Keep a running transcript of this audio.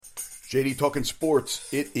JD Talking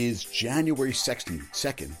Sports. It is January 2nd,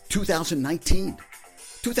 2019.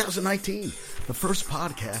 2019. The first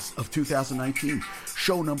podcast of 2019.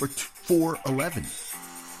 Show number 411.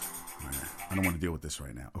 I don't want to deal with this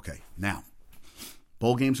right now. Okay, now,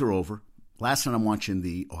 bowl games are over. Last night I'm watching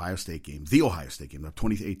the Ohio State game, the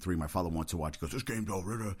 28-3. My father wants to watch. He goes, this game's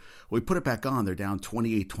over. Well, we put it back on. They're down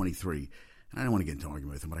 28-23. And I don't want to get into an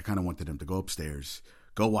argument with him, but I kind of wanted him to go upstairs,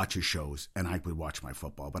 go watch his shows, and I would watch my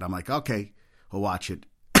football. But I'm like, okay, we'll watch it.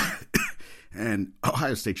 And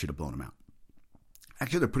Ohio State should have blown them out.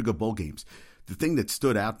 Actually, they're pretty good bowl games. The thing that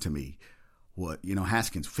stood out to me,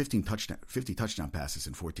 Haskins, 50 touchdown passes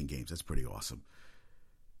in 14 games. That's pretty awesome.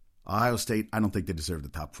 Ohio State, I don't think they deserve the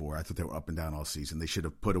top four. I thought they were up and down all season. They should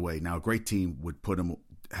have put away. Now, a great team would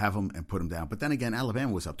have them and put them down. But then again,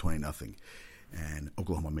 Alabama was up 20-0, and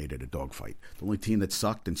Oklahoma made it a dogfight. The only team that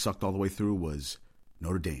sucked all the way through was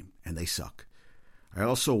Notre Dame, and they suck. I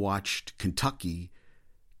also watched Kentucky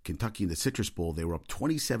in the Citrus Bowl. They were up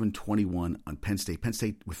 27-21 on Penn State. Penn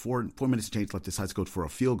State, with 4 minutes to change left, decides to go for a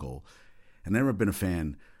field goal. And I've never been a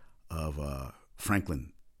fan of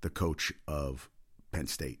Franklin, the coach of Penn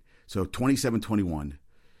State. So 27-21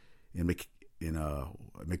 in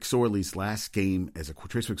McSorley's last game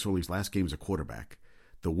Trace McSorley's last game as a quarterback,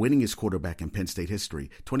 the winningest quarterback in Penn State history.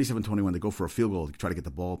 27-21, they go for a field goal to try to get the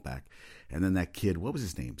ball back. And then that kid, what was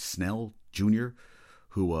his name? Snell Jr.,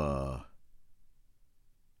 who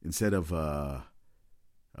instead of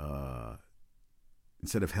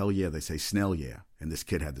hell yeah, they say Snell yeah. And this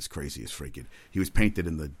kid had this craziest freaking. He was painted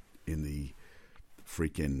in the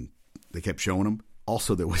freaking. They kept showing him.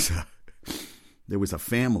 Also, there was a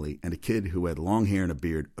family and a kid who had long hair and a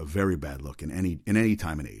beard, a very bad look in any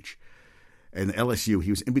time and age. And the LSU,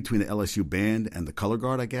 he was in between the LSU band and the color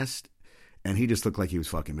guard, I guess, and he just looked like he was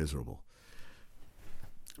fucking miserable.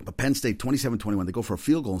 But Penn State, 27-21, they go for a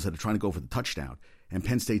field goal instead of trying to go for the touchdown. And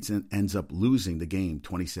Penn State ends up losing the game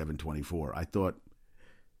 27-24. I thought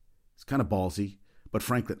it's kind of ballsy, but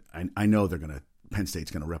frankly, I know Penn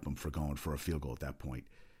State's going to rep them for going for a field goal at that point.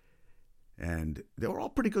 And they were all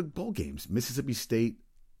pretty good bowl games. Mississippi State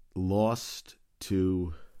lost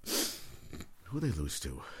to, who did they lose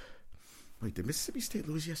to? Wait, did Mississippi State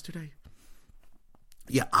lose yesterday?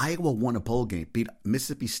 Yeah, Iowa won a bowl game, beat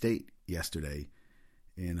Mississippi State yesterday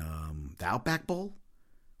in the Outback Bowl.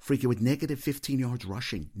 Freaking with negative 15 yards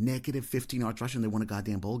rushing. Negative 15 yards rushing. They won a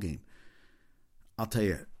goddamn bowl game. I'll tell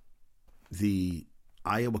you, the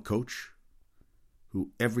Iowa coach, who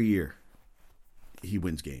every year he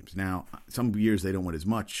wins games. Now, some years they don't win as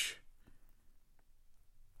much,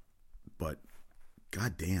 but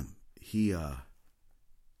goddamn,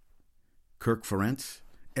 Kirk Ferentz,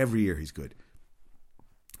 every year he's good.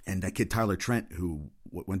 And that kid Tyler Trent, who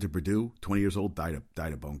went to Purdue, 20 years old, died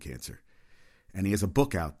of bone cancer. And he has a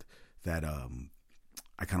book out that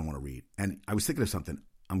I kind of want to read. And I was thinking of something.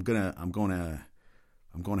 I'm going to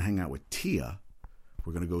hang out with Tia.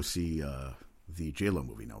 We're going to go see the J-Lo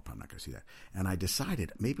movie. Nope, I'm not going to see that. And I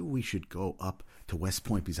decided maybe we should go up to West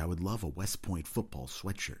Point because I would love a West Point football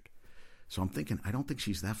sweatshirt. So I'm thinking, I don't think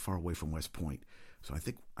she's that far away from West Point. So I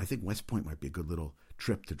think West Point might be a good little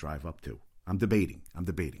trip to drive up to. I'm debating.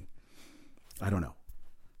 I don't know.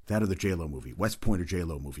 That or the J-Lo movie. West Point or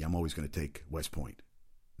J-Lo movie. I'm always going to take West Point.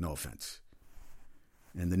 No offense.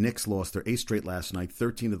 And the Knicks lost their 8th straight last night.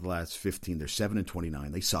 13 of the last 15. They're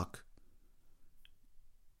 7-29. They suck.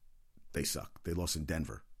 They lost in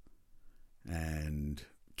Denver. And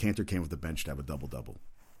Cantor came with the bench to have a double-double.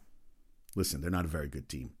 Listen, they're not a very good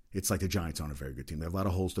team. It's like the Giants aren't a very good team. They have a lot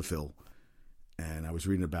of holes to fill. And I was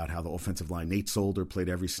reading about how the offensive line, Nate Solder played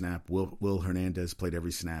every snap. Will Hernandez played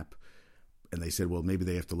every snap. And they said, well, maybe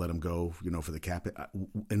they have to let him go, for the cap.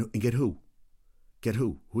 And get who? Get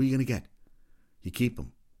who? Who are you going to get? You keep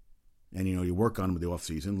him. And, you work on him in the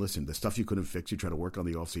offseason. Listen, the stuff you couldn't fix, you try to work on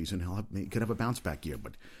the offseason. He could have a bounce-back year.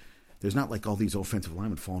 But there's not like all these offensive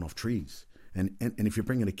linemen falling off trees. And if you're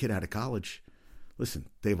bringing a kid out of college, listen,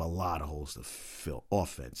 they have a lot of holes to fill.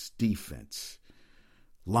 Offense, defense,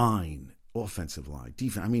 line, offensive line,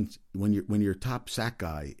 defense. I mean, when your top sack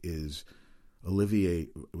guy is Olivier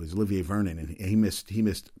Vernon, and he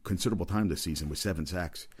missed considerable time this season with 7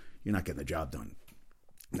 sacks, you're not getting the job done.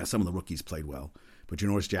 Now, some of the rookies played well, but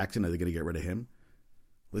Janoris Jackson, are they going to get rid of him?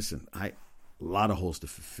 Listen, a lot of holes to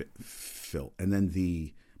fill. And then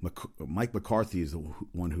Mike McCarthy is the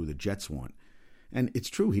one who the Jets want. And it's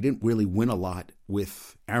true, he didn't really win a lot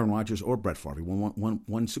with Aaron Rodgers or Brett Favre. He won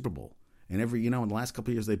one Super Bowl. And in the last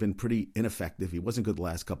couple of years, they've been pretty ineffective. He wasn't good the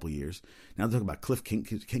last couple of years. Now they're talking about Cliff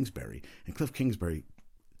Kingsbury. And Cliff Kingsbury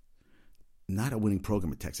not a winning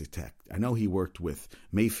program at Texas Tech. I know he worked with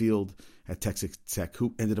Mayfield at Texas Tech,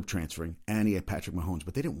 who ended up transferring, and he had Patrick Mahomes,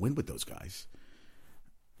 but they didn't win with those guys.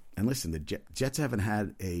 And listen, the Jets haven't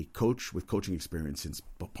had a coach with coaching experience since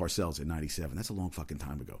Parcells in '97. That's a long fucking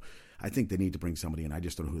time ago. I think they need to bring somebody in. I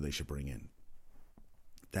just don't know who they should bring in.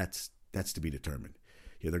 That's to be determined.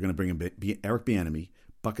 Yeah, they're going to bring in Eric Bieniemy,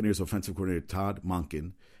 Buccaneers offensive coordinator Todd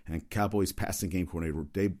Monken, and Cowboys passing game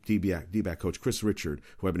coordinator D-back coach Chris Richard,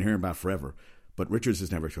 who I've been hearing about forever. But Richards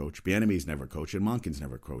has never coached, Bieniemy's never coached, and Monken's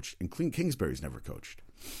never coached, and Kingsbury's never coached.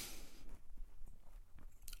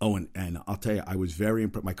 Oh, and I'll tell you, I was very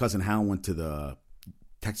impressed. My cousin Hal went to the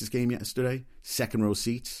Texas game yesterday, second row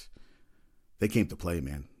seats. They came to play,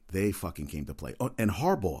 man. They fucking came to play. Oh, and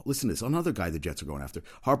Harbaugh, listen to this, another guy the Jets are going after.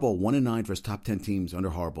 Harbaugh 1-9 versus top 10 teams under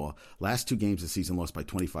Harbaugh. Last 2 games of the season lost by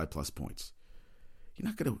 25 plus points. You're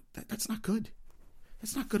not going to, that's not good.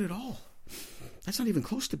 That's not good at all. That's not even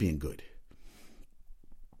close to being good.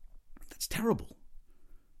 That's terrible.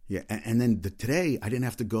 Yeah, and then today I didn't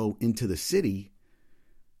have to go into the city.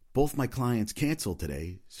 Both my clients canceled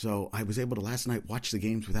today, so I was able to last night watch the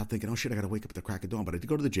games without thinking, oh shit, I got to wake up at the crack of dawn. But I did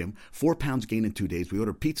go to the gym. 4 pounds gained in 2 days. We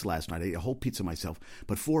ordered pizza last night. I ate a whole pizza myself,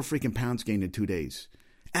 but 4 freaking pounds gained in 2 days.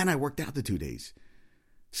 And I worked out the 2 days.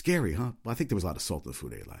 Scary, huh? Well, I think there was a lot of salt in the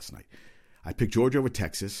food I ate last night. I picked Georgia over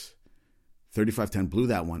Texas, 35-10, blew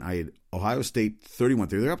that one. I had Ohio State 31-3.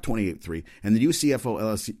 They're up 28-3. And the UCF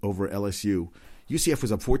over LSU. UCF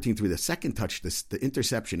was up 14-3. The second touch, the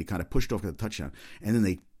interception, he kind of pushed off the touchdown. And then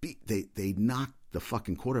they knocked the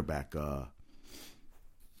fucking quarterback.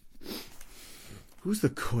 Who's the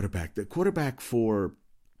quarterback? The quarterback for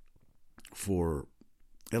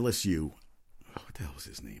LSU. What the hell was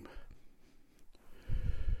his name?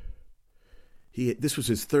 This was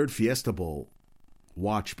his 3rd Fiesta Bowl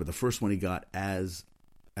watch, but the first one he got as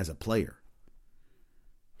a player.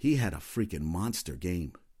 He had a freaking monster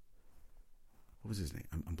game. What was his name?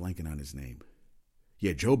 I'm blanking on his name.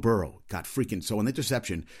 Yeah, Joe Burrow got freaking... So an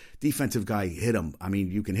interception, defensive guy hit him. I mean,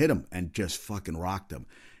 you can hit him and just fucking rocked him.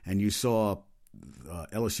 And you saw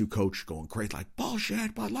LSU coach going crazy, like,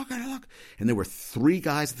 bullshit, but look. And there were 3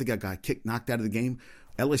 guys, I think, got knocked out of the game.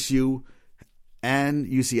 LSU and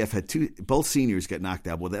UCF had both seniors get knocked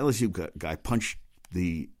out. Well, the LSU guy punched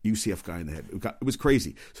the UCF guy in the head. It was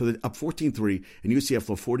crazy. So they're up 14-3, and UCF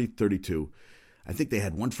lost 40-32. I think they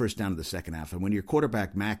had 1 first down in the second half. And when your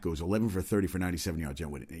quarterback, Mack, goes 11 for 30 for 97 yards,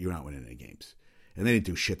 you're not winning any games. And they didn't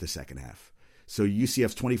do shit the second half. So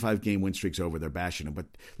UCF's 25-game win streak's over. They're bashing them. But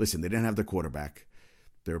listen, they didn't have the quarterback.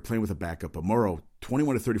 They were playing with a backup. But Murrow,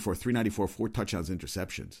 21-34, 394, 4 touchdowns,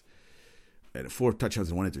 interceptions. And 4 touchdowns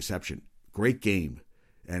and 1 interception. Great game.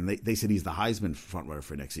 And they said he's the Heisman frontrunner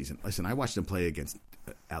for next season. Listen, I watched him play against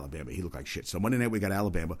Alabama. He looked like shit. So Monday night we got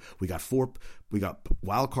Alabama. We got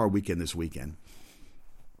wild card weekend this weekend.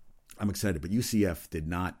 I'm excited, but UCF did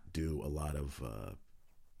not do a lot of.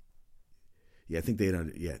 I think they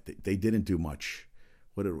didn't do much.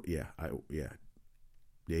 He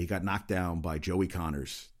got knocked down by Joey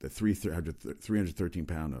Connors, the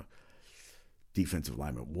 313-pound defensive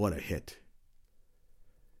lineman. What a hit!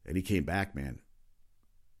 And he came back, man.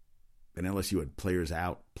 And LSU had players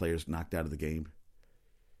out, players knocked out of the game.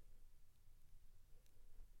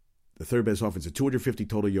 The third best offense at 250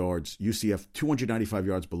 total yards. UCF 295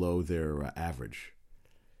 yards below their average.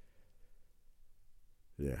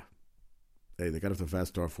 Yeah. Hey, they got off the fast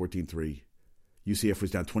start, 14-3. UCF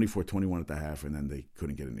was down 24-21 at the half, and then they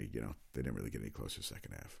couldn't get any. They didn't really get any closer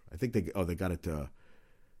second half. I think they got it to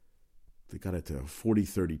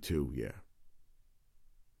 40-32. Yeah.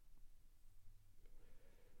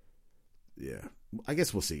 Yeah. I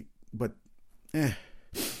guess we'll see, but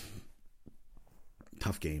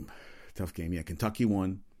tough game. Yeah, Kentucky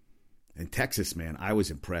won. And Texas, man, I was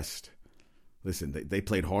impressed. Listen, they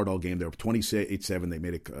played hard all game. They were 28-7. They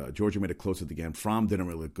made it. Georgia made it close at the end. Fromm didn't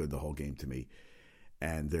really look good the whole game to me.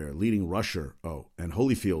 And their leading rusher, and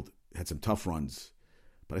Holyfield had some tough runs.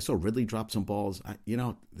 But I saw Ridley drop some balls.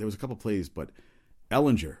 There was a couple plays, but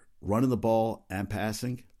Ellinger running the ball and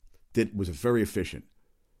passing was very efficient.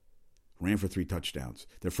 Ran for 3 touchdowns.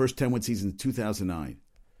 Their first 10-win season in 2009.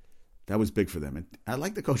 That was big for them. And I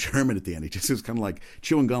like the coach Herman at the end. He just was kind of like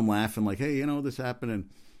chewing gum, laughing, like, hey, this happened.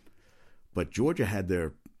 But Georgia had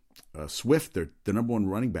their Swift, their number 1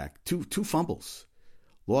 running back, two fumbles.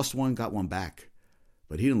 Lost one, got one back.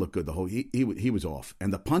 But he didn't look good the whole. He was off.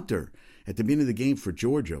 And the punter at the beginning of the game for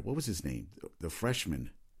Georgia, what was his name? The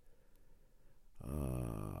freshman,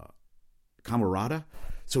 Camarada.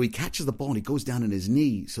 So he catches the ball and he goes down on his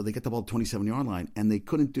knee. So they get the ball at the 27-yard line, and they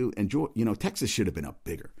couldn't do. And Texas should have been up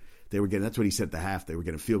bigger. They were getting. That's what he said at the half. They were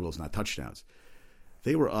getting field goals, not touchdowns.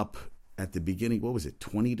 They were up at the beginning. What was it,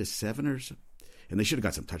 20-7 or so? And they should have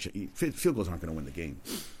got some touch. Field goals aren't going to win the game.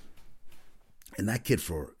 And that kid,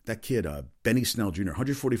 Benny Snell Jr.,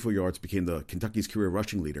 144 yards, became Kentucky's career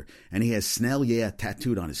rushing leader. And he has Snell, yeah,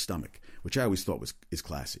 tattooed on his stomach, which I always thought is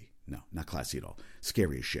classy. No, not classy at all.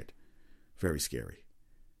 Scary as shit. Very scary.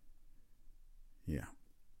 Yeah.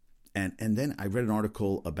 And then I read an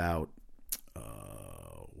article about,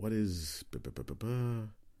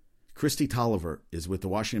 Christy Tolliver is with the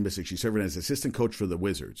Washington Mystics. She's serving as assistant coach for the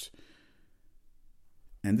Wizards.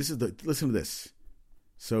 And listen to this.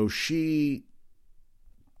 So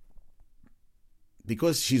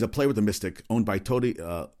because she's a player with the Mystic, owned by Tony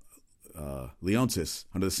Leonsis,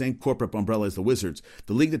 under the same corporate umbrella as the Wizards,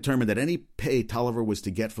 the league determined that any pay Tolliver was to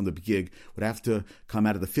get from the gig would have to come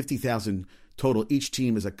out of the $50,000 total each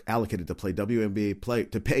team is allocated to pay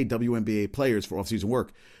WNBA players for off-season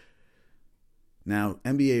work. Now,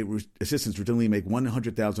 NBA assistants routinely make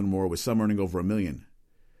 $100,000 or more, with some earning over $1 million.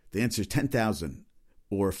 The answer is $10,000,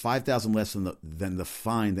 or $5,000 less than the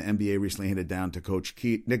fine the NBA recently handed down to Coach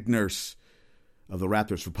Nick Nurse of the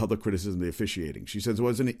Raptors for public criticism of the officiating. She says it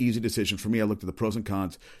wasn't an easy decision for me. I looked at the pros and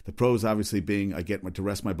cons. The pros obviously being I get to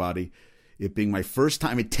rest my body, it being my first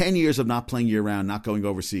time in 10 years of not playing year-round, not going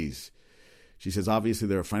overseas. She says, obviously,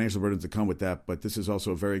 there are financial burdens that come with that, but this is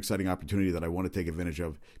also a very exciting opportunity that I want to take advantage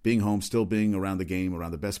of. Being home, still being around the game,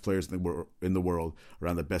 around the best players in the world,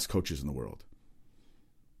 around the best coaches in the world.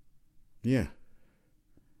 Yeah.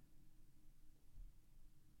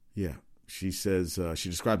 Yeah. She says she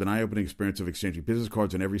described an eye-opening experience of exchanging business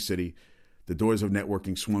cards in every city. The doors of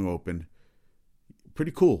networking swung open.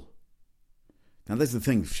 Pretty cool. Now, that's the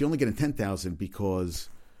thing. She only getting $10,000 because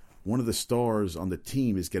one of the stars on the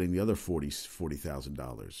team is getting the other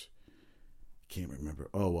 $40,000. Can't remember.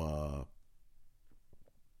 What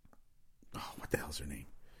the hell's her name?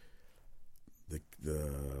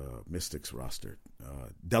 The Mystics roster.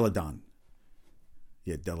 Delle Donne.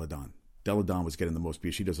 Yeah, Delle Donne. Delle Donne was getting the most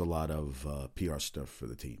because she does a lot of PR stuff for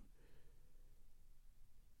the team.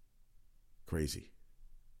 Crazy.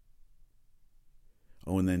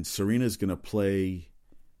 Oh, and then Serena's going to play.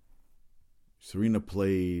 Serena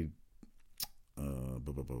played.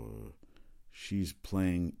 She's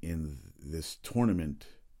playing in this tournament.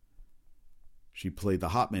 She played the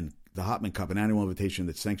Hopman Cup, an annual invitation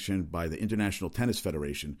that's sanctioned by the International Tennis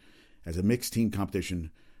Federation as a mixed team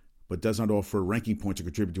competition, but does not offer ranking points to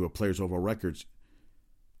contribute to a player's overall records.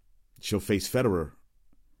 She'll face Federer.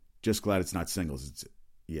 Just glad it's not singles.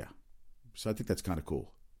 So I think that's kind of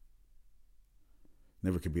cool.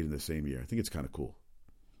 Never compete in the same year. I think it's kind of cool.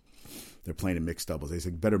 They're playing in mixed doubles. They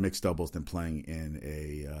say better mixed doubles than playing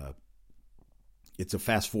in it's a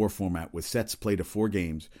fast four format with sets played to 4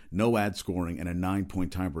 games, no ad scoring, and a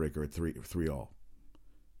 9-point tiebreaker at 3-3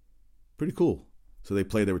 Pretty cool. So they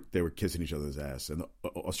played. They were kissing each other's ass, and the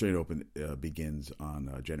Australian Open begins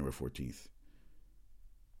on January 14th.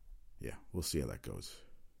 Yeah, we'll see how that goes.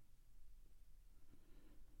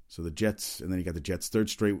 So the Jets, and then you got the Jets'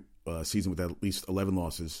 third straight season with at least 11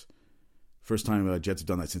 losses. First time Jets have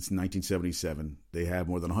done that since 1977. They have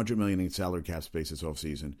more than $100 million in salary cap space this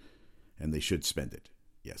offseason, and they should spend it.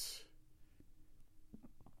 Yes.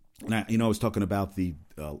 Now, I was talking about the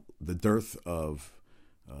dearth of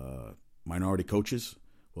minority coaches.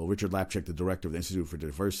 Well, Richard Lapchick, the director of the Institute for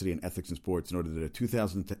Diversity and Ethics in Sports, noted in a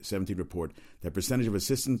 2017 report that percentage of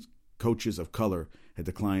assistant coaches of color had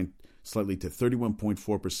declined slightly to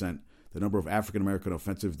 31.4%. The number of African-American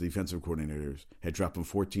offensive defensive coordinators had dropped from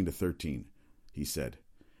 14 to 13, he said.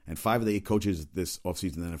 And 5 of the 8 coaches this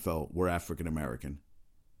offseason in the NFL were African-American.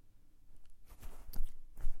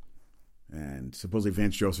 And supposedly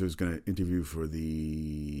Vance Joseph is going to interview for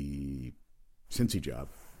the Cincy job.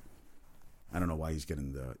 I don't know why he's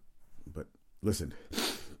getting but listen,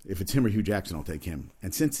 if it's him or Hugh Jackson, I'll take him.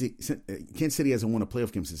 And since Kansas City hasn't won a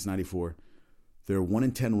playoff game since 94, they're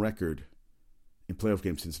 1-10 record in playoff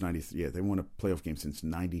games since 93. Yeah, they won a playoff game since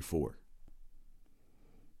 94.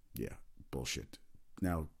 Yeah, bullshit.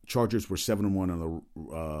 Now, Chargers were 7-1 on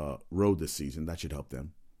the road this season. That should help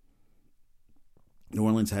them. New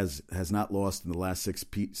Orleans has not lost in the last 6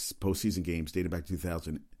 postseason games dating back to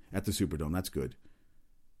 2000 at the Superdome. That's good.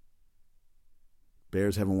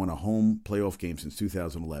 Bears haven't won a home playoff game since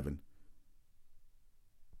 2011.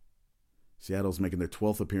 Seattle's making their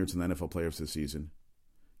 12th appearance in the NFL playoffs this season.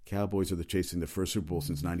 Cowboys are chasing their first Super Bowl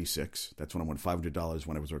since 96. That's when I won $500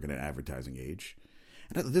 when I was working at Advertising Age.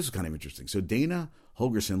 And this is kind of interesting. So Dana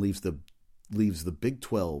Holgorsen leaves the Big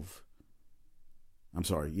 12. I'm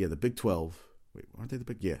sorry, the Big 12. Wait, aren't they the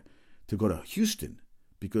Big? Yeah, to go to Houston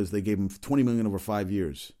because they gave him $20 million over 5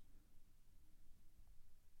 years.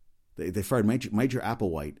 They fired Major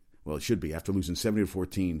Applewhite Well, it should be. After losing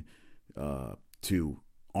 70-14 to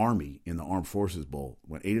Army in the Armed Forces Bowl,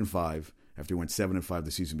 went 8-5 after he went 7-5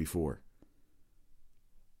 the season before.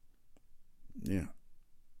 Yeah.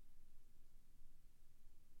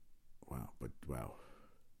 Wow.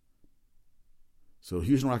 So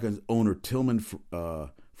Houston Rockets owner Tillman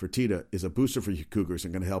Fertitta is a booster for Cougars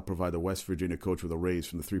and going to help provide the West Virginia coach with a raise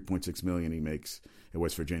from the $3.6 million he makes at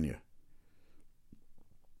West Virginia.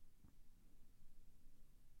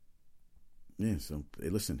 Yeah, so hey,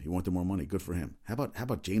 listen, he wanted more money. Good for him. How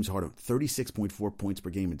about James Harden? 36.4 points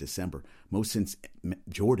per game in December, most since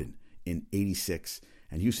Jordan in '86,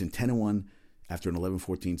 and Houston 10-1 after an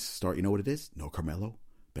 11-14 start. You know what it is? No Carmelo.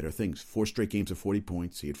 Better things. 4 straight games of 40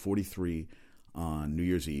 points. He had 43 on New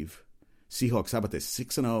Year's Eve. Seahawks, how about this?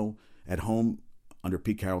 6-0 at home under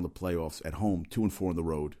Pete Carroll in the playoffs. At home, 2-4 on the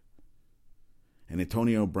road. And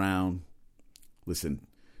Antonio Brown, listen,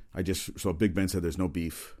 I just saw Big Ben said there's no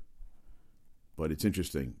beef. But it's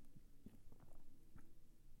interesting.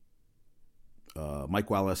 Mike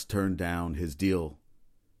Wallace turned down his deal.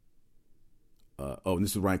 And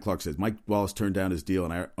this is what Ryan Clark says. Mike Wallace turned down his deal,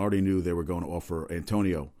 and I already knew they were going to offer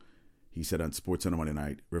Antonio, he said on SportsCenter Monday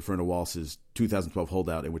night, referring to Wallace's 2012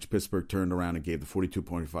 holdout in which Pittsburgh turned around and gave the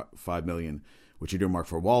 $42.5 million, which he earmarked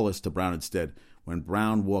for Wallace, to Brown instead. When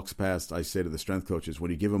Brown walks past, I say to the strength coaches, when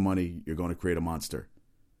you give him money, you're going to create a monster.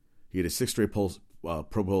 He had a 6th straight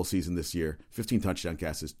Pro Bowl season this year, 15 touchdown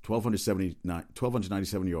passes,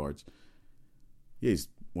 1,297 yards. Yeah, he's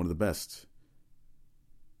one of the best.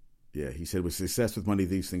 Yeah, he said, with success with money,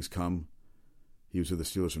 these things come. He was with the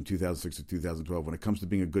Steelers from 2006 to 2012. When it comes to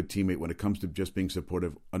being a good teammate, when it comes to just being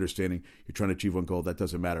supportive, understanding you're trying to achieve one goal, that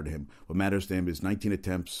doesn't matter to him. What matters to him is 19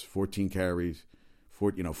 attempts, 14 carries,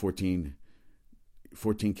 14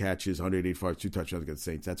 catches, 185, 2 touchdowns against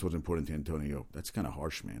the Saints. That's what's important to Antonio. That's kind of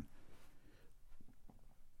harsh, man.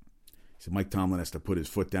 He said Mike Tomlin has to put his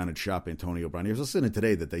foot down and shop Antonio Brown. He was listening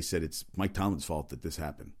today that they said it's Mike Tomlin's fault that this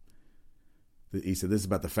happened. He said this is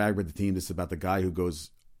about the fabric of the team. This is about the guy who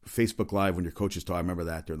goes Facebook Live when your coaches talk. I remember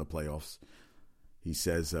that during the playoffs. He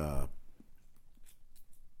says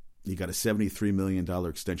he got a $73 million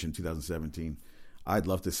extension in 2017. I'd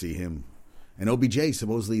love to see him. And OBJ,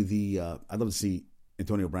 supposedly I'd love to see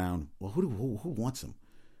Antonio Brown. Well, who wants him?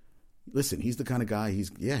 Listen, he's the kind of guy,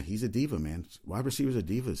 he's a diva, man. Wide receivers are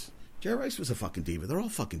divas. Jerry Rice was a fucking diva. They're all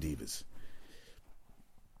fucking divas.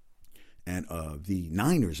 And the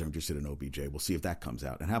Niners are interested in OBJ. We'll see if that comes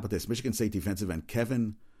out. And how about this? Michigan State defensive end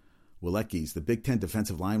Kevin Wilecki's the Big Ten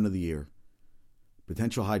Defensive Lineman of the Year.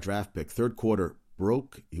 Potential high draft pick. Third quarter,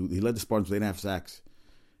 broke. He led the Spartans with 8.5 sacks.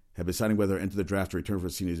 Had been deciding whether to enter the draft or return for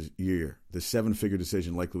his senior year. The 7-figure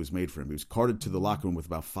decision likely was made for him. He was carted to the locker room with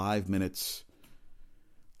about 5 minutes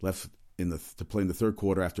left to play in the third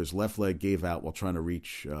quarter after his left leg gave out while trying to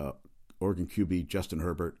reach Oregon QB Justin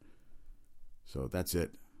Herbert. So that's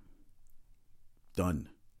it. Done.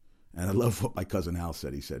 And I love what my cousin Hal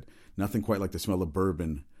said. He said, nothing quite like the smell of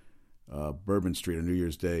Bourbon Street on New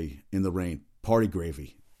Year's Day in the rain. Party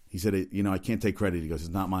gravy. He said, I can't take credit. He goes,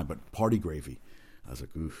 it's not mine, but party gravy. I was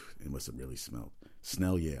like, oof, it must have really smelled.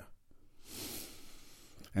 Snell, yeah.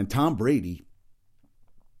 And Tom Brady,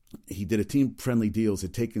 he did a team-friendly deals.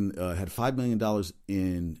 Had $5 million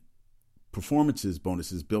in performances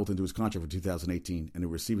bonuses built into his contract for 2018, and he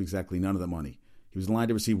received exactly none of the money. He was in line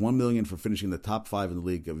to receive $1 million for finishing the top 5 in the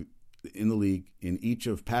league in each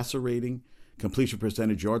of passer rating, completion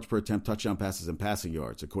percentage, yards per attempt, touchdown passes, and passing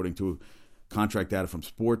yards, according to contract data from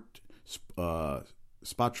SpotTrack.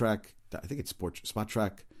 I think it's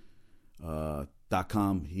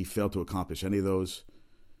SpotTrack.com. He failed to accomplish any of those.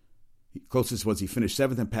 Closest was he finished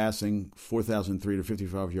 7th in passing,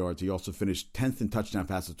 4,355 yards. He also finished 10th in touchdown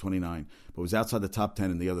passes, 29, but was outside the top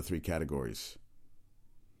 10 in the other 3 categories.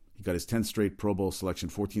 He got his 10th straight Pro Bowl selection,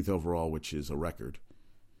 14th overall, which is a record.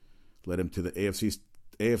 Led him to the AFC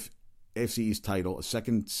East title, a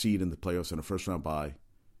 2nd seed in the playoffs, and a first-round bye.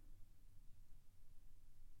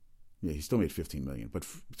 Yeah, he still made $15 million, but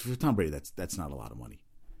for Tom Brady, that's not a lot of money.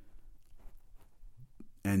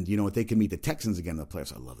 And you know what? They can meet the Texans again in the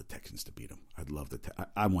playoffs. I'd love the Texans to beat them.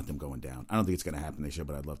 I want them going down. I don't think it's going to happen this year,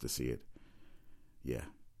 but I'd love to see it. Yeah.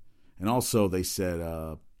 And also, they said,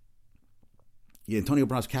 Antonio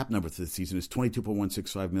Brown's cap number for this season is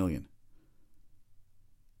 $22.165 million.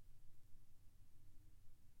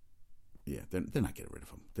 Yeah, they're not getting rid of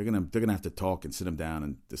him. They're gonna have to talk and sit him down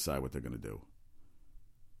and decide what they're gonna do.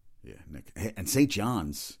 Yeah, Nick. And St.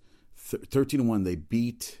 John's 13-1. They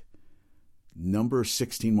beat number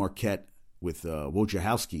 16 Marquette with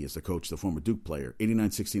Wojciechowski as the coach, the former Duke player,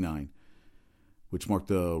 89-69. which marked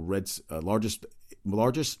the Reds' largest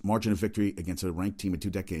margin of victory against a ranked team in 2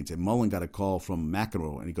 decades. And Mullen got a call from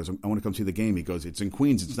McEnroe, and he goes, "I want to come see the game." He goes, "It's in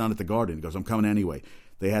Queens. It's not at the Garden." He goes, "I'm coming anyway."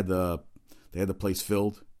 They had the place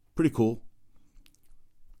filled. Pretty cool.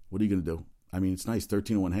 What are you going to do? I mean, it's nice.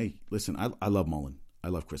 13-1. Hey, listen, I love Mullen. I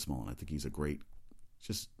love Chris Mullen. I think he's a great.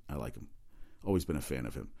 I like him. Always been a fan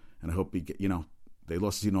of him, and I hope they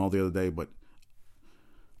lost to Seton Hall the other day, but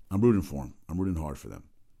I'm rooting for him. I'm rooting hard for them.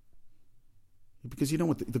 Because you know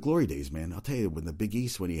what, the glory days, man. I'll tell you, when the Big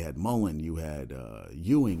East, when you had Mullen, you had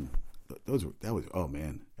Ewing. Oh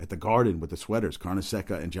man, at the Garden with the sweaters,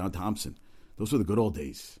 Carnesecca and John Thompson. Those were the good old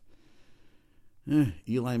days.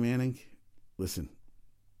 Eli Manning, listen,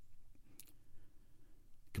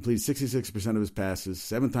 completed 66% of his passes,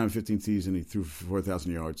 7-time 15th season. He threw for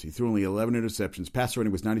 4,000 yards. He threw only 11 interceptions. Passer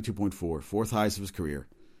rating was 92.4, fourth highest of his career.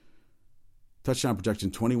 Touchdown projection,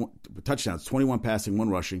 21 touchdowns, 21 passing, 1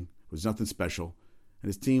 rushing. It was nothing special. And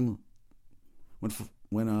his team went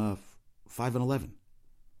 5-11.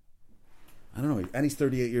 I don't know. And he's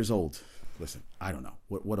 38 years old. Listen, I don't know.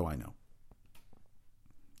 What do I know?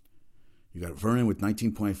 You got Vernon with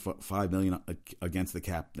 $19.5 million against the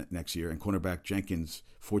cap next year, and cornerback Jenkins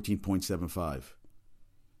 $14.75.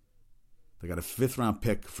 They got a 5th-round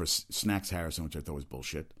pick for Snacks Harrison, which I thought was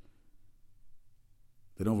bullshit.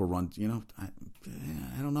 They don't have a run. I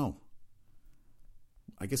don't know.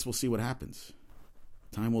 I guess we'll see what happens.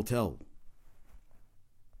 Time will tell.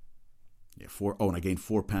 Yeah, and I gained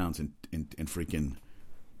 4 pounds in freaking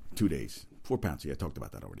 2 days. 4 pounds. Yeah, I talked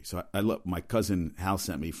about that already. So I love, my cousin Hal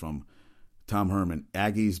sent me from Tom Herman.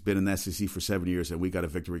 Aggies been in the SEC for 7 years, and we got a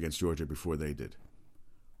victory against Georgia before they did.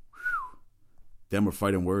 Whew. Them were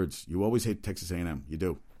fighting words. You always hate Texas A&M. You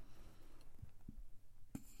do.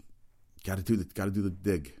 Got to do the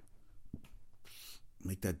dig.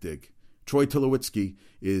 Make that dig. Troy Tulowitzki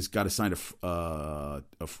is got to sign a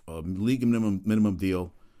league minimum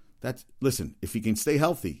deal. Listen, if he can stay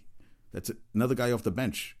healthy, that's another guy off the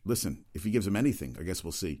bench. Listen, if he gives him anything, I guess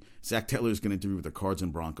we'll see. Zach Taylor is going to interview with the Cards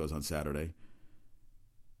and Broncos on Saturday.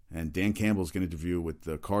 And Dan Campbell is going to interview with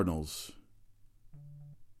the Cardinals.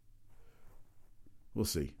 We'll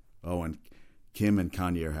see. Oh, and Kim and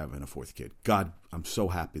Kanye are having a 4th kid. God, I'm so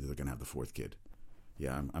happy that they're going to have the 4th kid.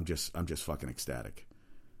 Yeah, I'm just fucking ecstatic.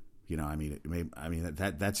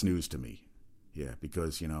 That's news to me. Yeah,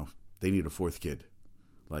 because they need a 4th kid,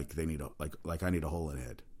 like they need I need a hole in the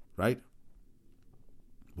head, right?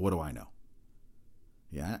 What do I know?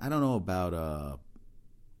 Yeah, I don't know about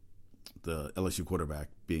the LSU quarterback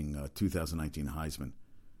being 2019 Heisman.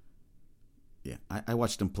 Yeah, I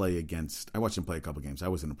watched him play I watched him play a couple games. I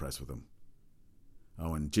wasn't impressed with him.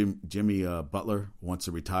 Oh, and Jimmy Butler wants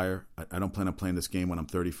to retire. I don't plan on playing this game when I'm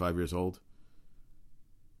 35 years old.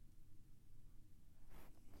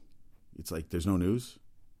 It's like there's no news.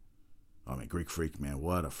 Oh, man, Greek Freak, man.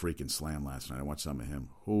 What a freaking slam last night. I watched some of him.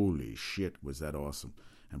 Holy shit, was that awesome.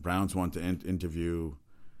 And Browns want to interview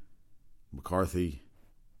McCarthy.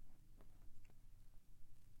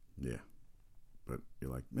 Yeah. But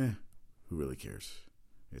you're like, who really cares?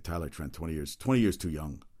 Yeah, Tyler Trent, 20 years too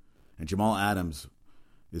young. And Jamal Adams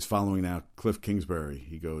is following now Cliff Kingsbury.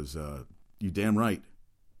 He goes, you damn right.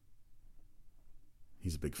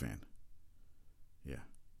 He's a big fan. Yeah.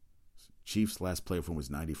 Chiefs' last playoff win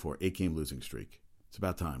was 94, 8-game losing streak. It's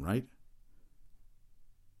about time, right?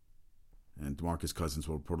 And DeMarcus Cousins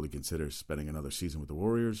will reportedly consider spending another season with the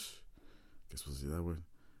Warriors. Guess we'll see that word.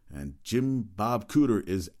 And Jim Bob Cooter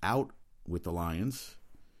is out with the Lions.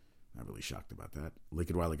 Not really shocked about that.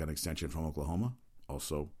 Lincoln Riley got an extension from Oklahoma.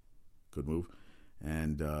 Also, good move.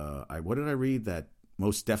 And what did I read? That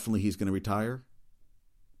most definitely he's going to retire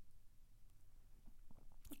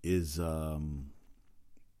is Urban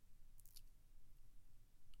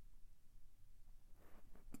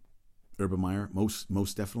Meyer. Most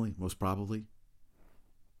definitely, most probably.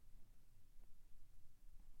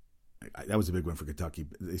 That was a big win for Kentucky.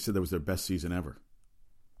 They said that was their best season ever.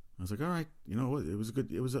 I was like, all right, you know what? It was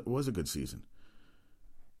a good season.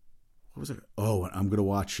 What was it? Oh, I'm gonna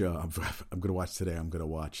watch. I'm gonna watch today. I'm gonna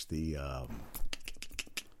watch the. What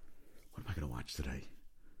am I gonna watch today?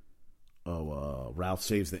 Oh, Ralph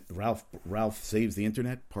saves the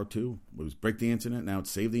internet. Part 2. It was Break the Internet. Now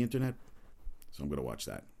it's Save the Internet. So I'm gonna watch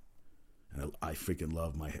that. And I freaking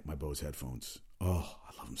love my Bose headphones. Oh,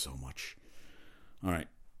 I love them so much. All right,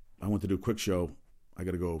 I want to do a quick show. I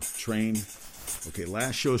got to go train. Okay,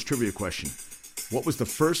 last show's trivia question. What was the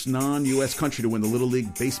first non-U.S. country to win the Little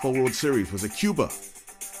League Baseball World Series? Was it Cuba,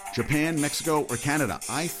 Japan, Mexico, or Canada?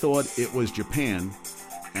 I thought it was Japan,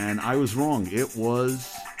 and I was wrong. It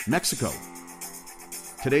was Mexico.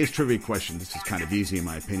 Today's trivia question, this is kind of easy in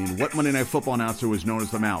my opinion. What Monday Night Football announcer was known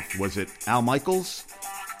as the Mouth? Was it Al Michaels,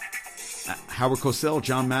 Howard Cosell,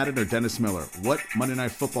 John Madden, or Dennis Miller? What Monday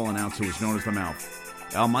Night Football announcer was known as the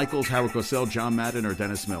Mouth? Al Michaels, Howard Cosell, John Madden, or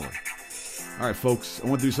Dennis Miller? All right, folks, I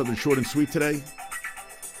want to do something short and sweet today.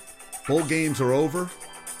 Bowl games are over.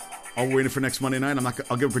 All we're waiting for next Monday night.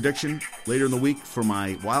 I'll give a prediction later in the week for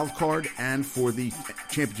my wild card and for the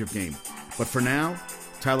championship game. But for now,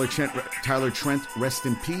 Tyler Trent, rest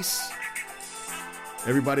in peace.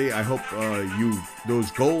 Everybody, I hope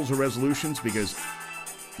those goals or resolutions, because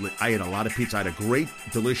I ate a lot of pizza. I had a great,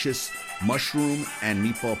 delicious mushroom and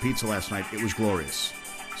meatball pizza last night. It was glorious.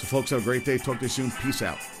 So, folks, have a great day. Talk to you soon. Peace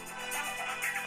out.